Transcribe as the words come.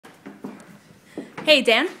Hey,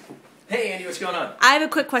 Dan. Hey, Andy, what's going on? I have a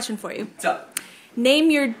quick question for you. What's up?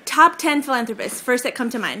 Name your top 10 philanthropists, first that come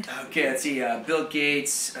to mind. Okay, let's see. Bill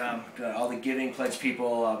Gates, all the Giving Pledge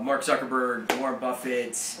people, Mark Zuckerberg, Warren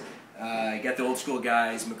Buffett, you got the old school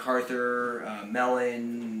guys, MacArthur,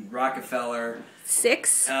 Mellon, Rockefeller.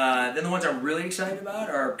 6? Then the ones I'm really excited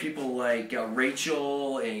about are people like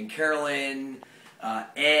Rachel and Carolyn,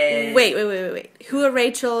 Ed. Wait. Who are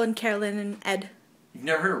Rachel and Carolyn and Ed? You've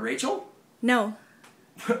never heard of Rachel? No.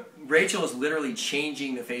 Rachel is literally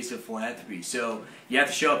changing the face of philanthropy. So you have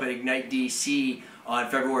to show up at Ignite DC on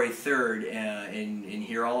February 3rd and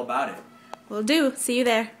hear all about it. Will do. See you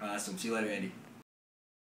there. Awesome. See you later, Andy.